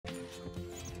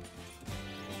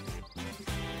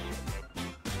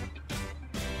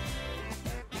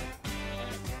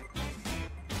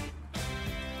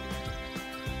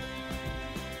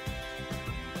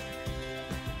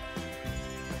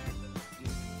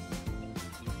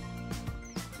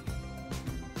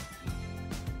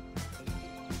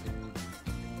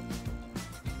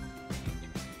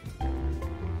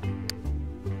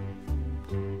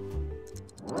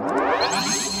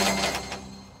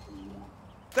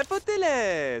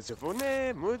Zapotele,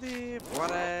 Sufune, Moody,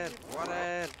 water.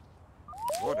 Voilà.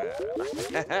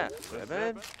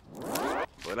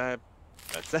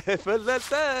 Ça. Voilà.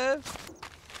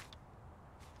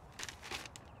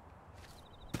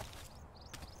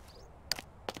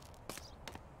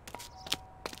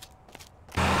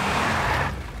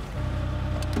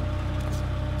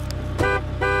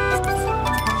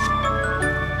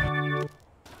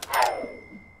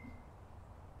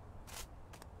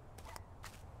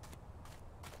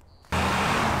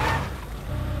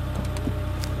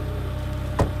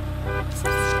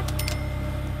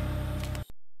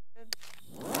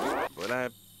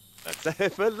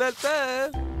 Ça.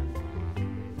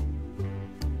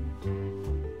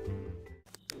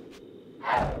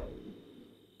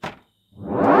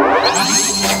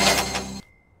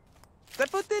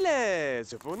 Zapotele,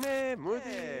 Sufune,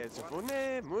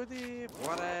 Moody,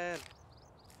 water.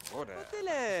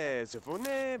 Zapotele,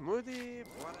 Sufune, Moody,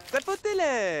 water.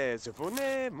 Zapotele,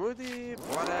 Sufune, Moody,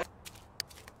 water.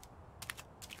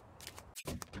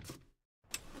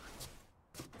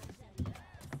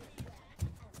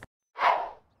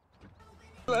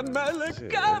 الملك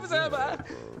كابزبة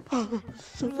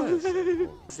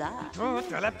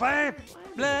Toute la pipe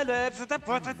Bladed for the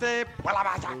potato Walla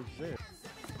bata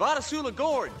Vada Sula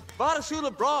Gord Vada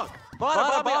Sula Brock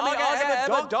Vada Bobby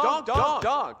Aga Dog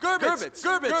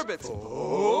Gerbits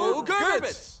Oh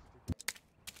Gerbits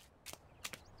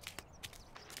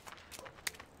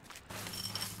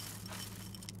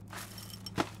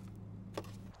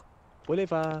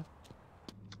Oliver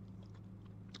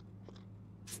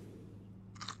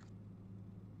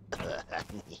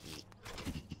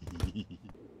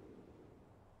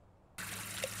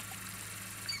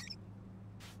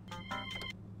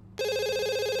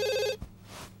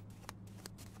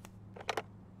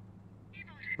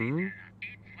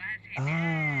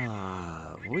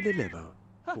Ah, vous le levez.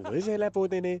 Où est la peau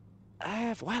de nez?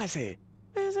 Ah, voilà c'est.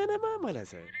 Mais ça ne m'a pas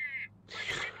c'est.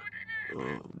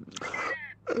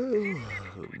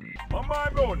 Mamma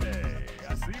Bone,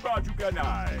 Asiba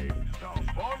Juganai.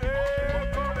 Bone.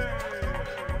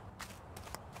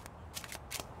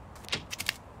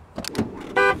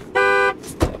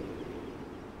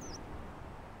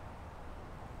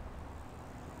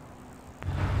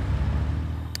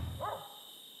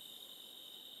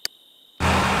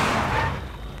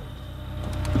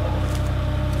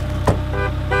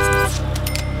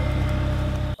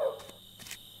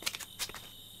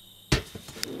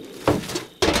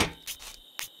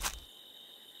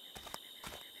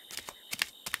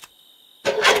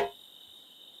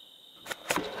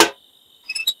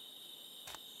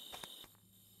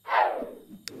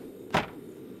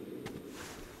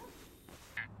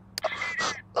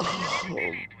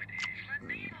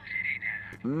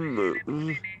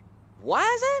 What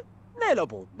is it?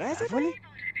 Nelabo, that's it?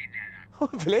 Oh,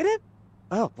 played it?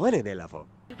 Oh, what in Nelabo?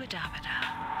 Ubadabada.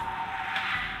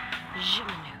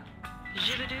 Jiminu.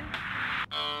 Jibadoo.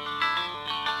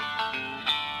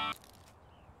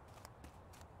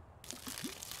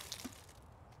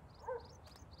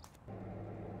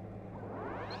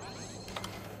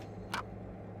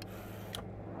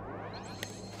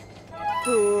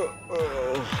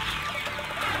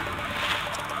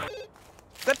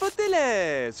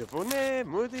 Zapotele, Sufune,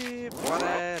 Moody,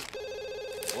 water.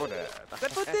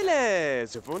 Zapotele,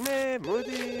 Sufune,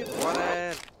 Moody,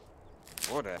 water.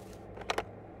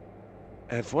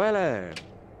 Et voilà.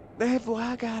 Et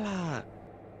voilà.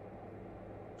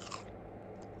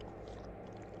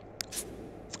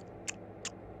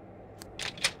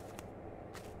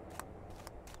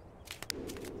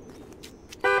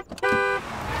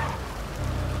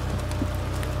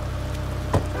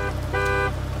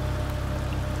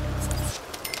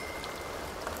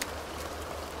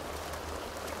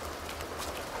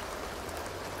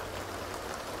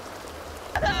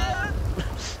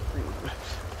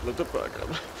 Non t'as pas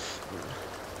grave.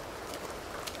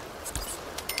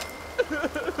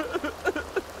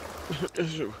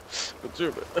 Je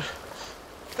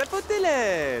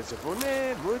Zapotele,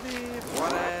 Sufune, Moody,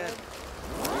 water.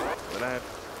 Voilà.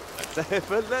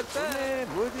 Zapotele,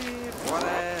 Moody,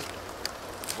 water.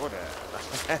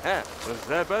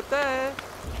 Zapotele.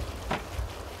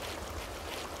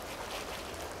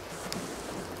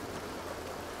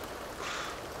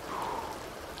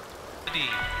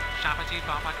 Shapati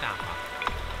Baba Dama.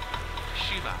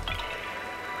 Shiva.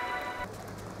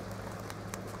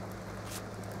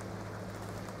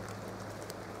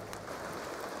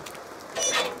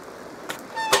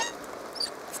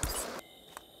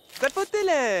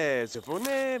 Zapotele,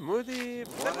 Sufune, Moody,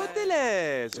 Zapotele,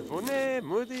 Sufune,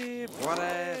 Moody,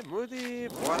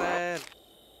 water.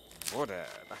 Water.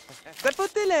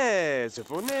 Zapotele,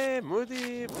 Zapone,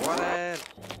 Moody, water.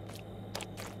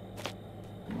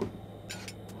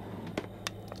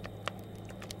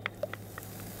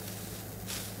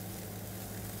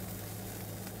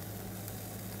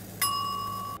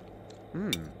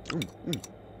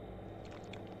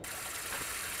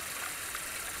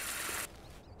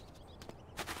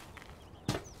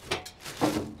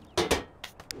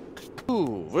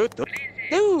 Ooh, what the?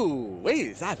 Ooh,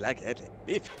 wait, that like that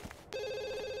beef.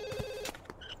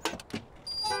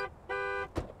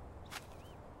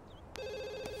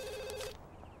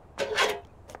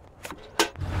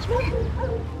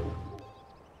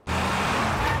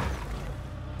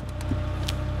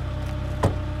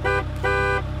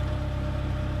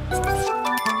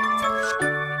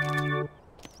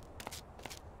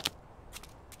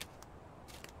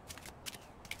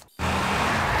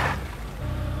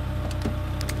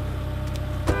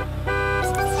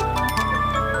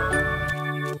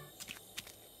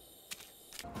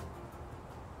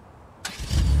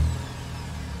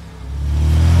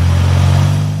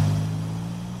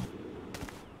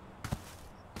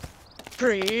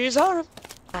 Trees are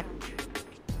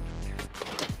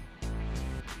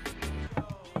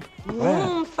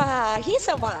he's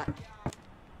a what?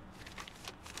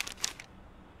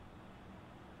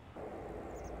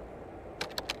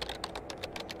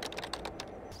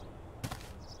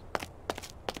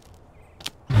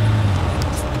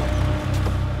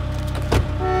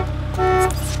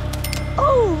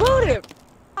 Oh, votive!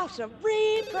 Awesome,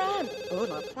 re-prime. Oh,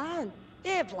 not plan.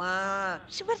 Dibla.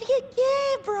 So what do you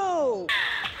get, bro?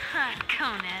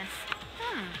 Conus.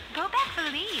 Go back for the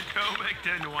lead. Go back to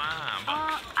Noam.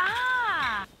 Ah.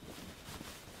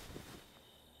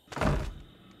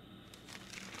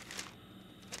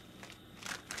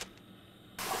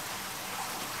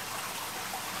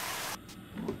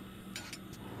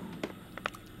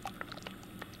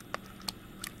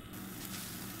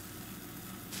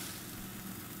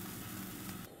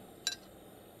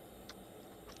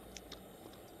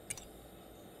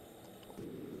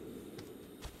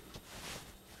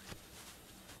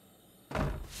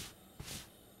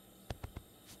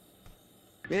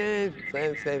 Yeah,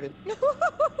 7.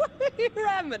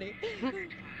 Remedy.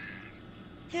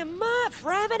 Him up,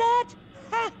 Remedy.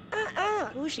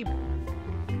 Who's she?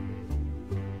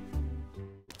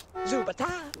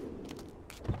 Zubata.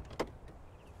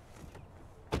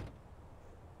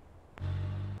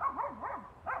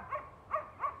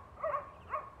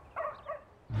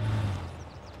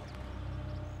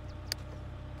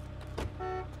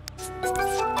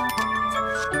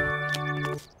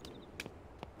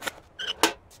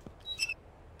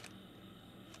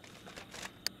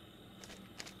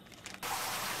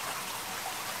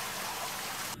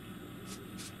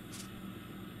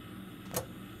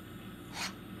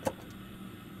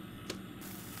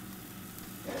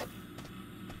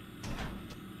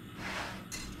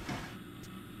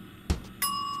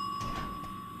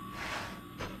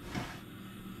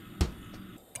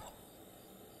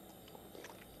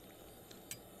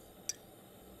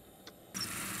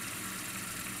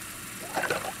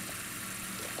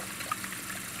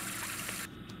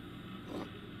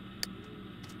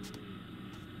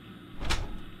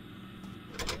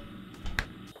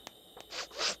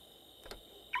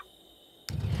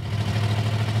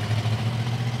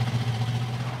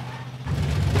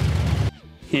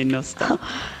 Hinosta.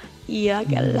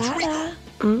 Yagalada.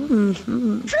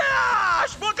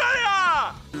 Cash,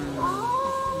 Bulgaria!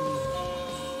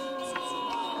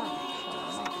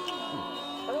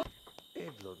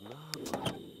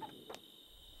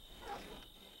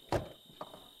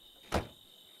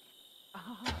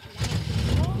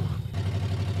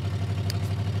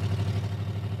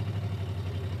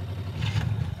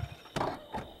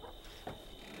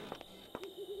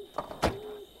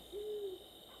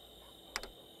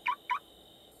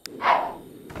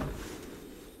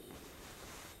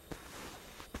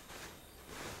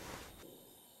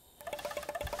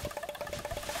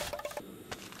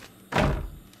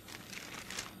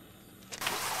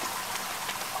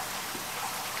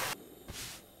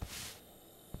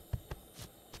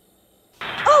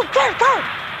 Oh, go!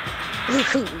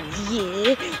 Ooh,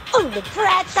 yeah. Oh, the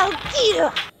brat's so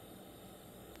cute.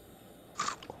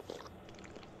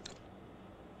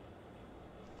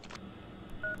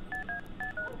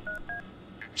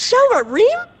 Show a rim?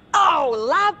 Oh,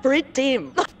 la pretty.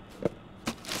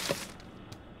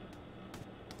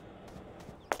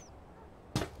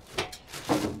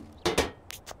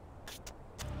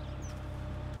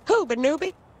 Hooba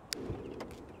noobie.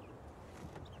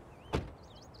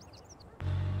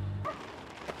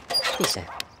 Isa,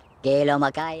 kailan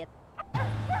makayat?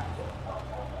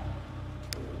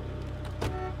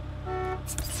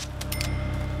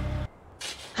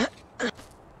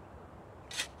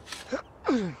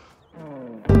 Ugh.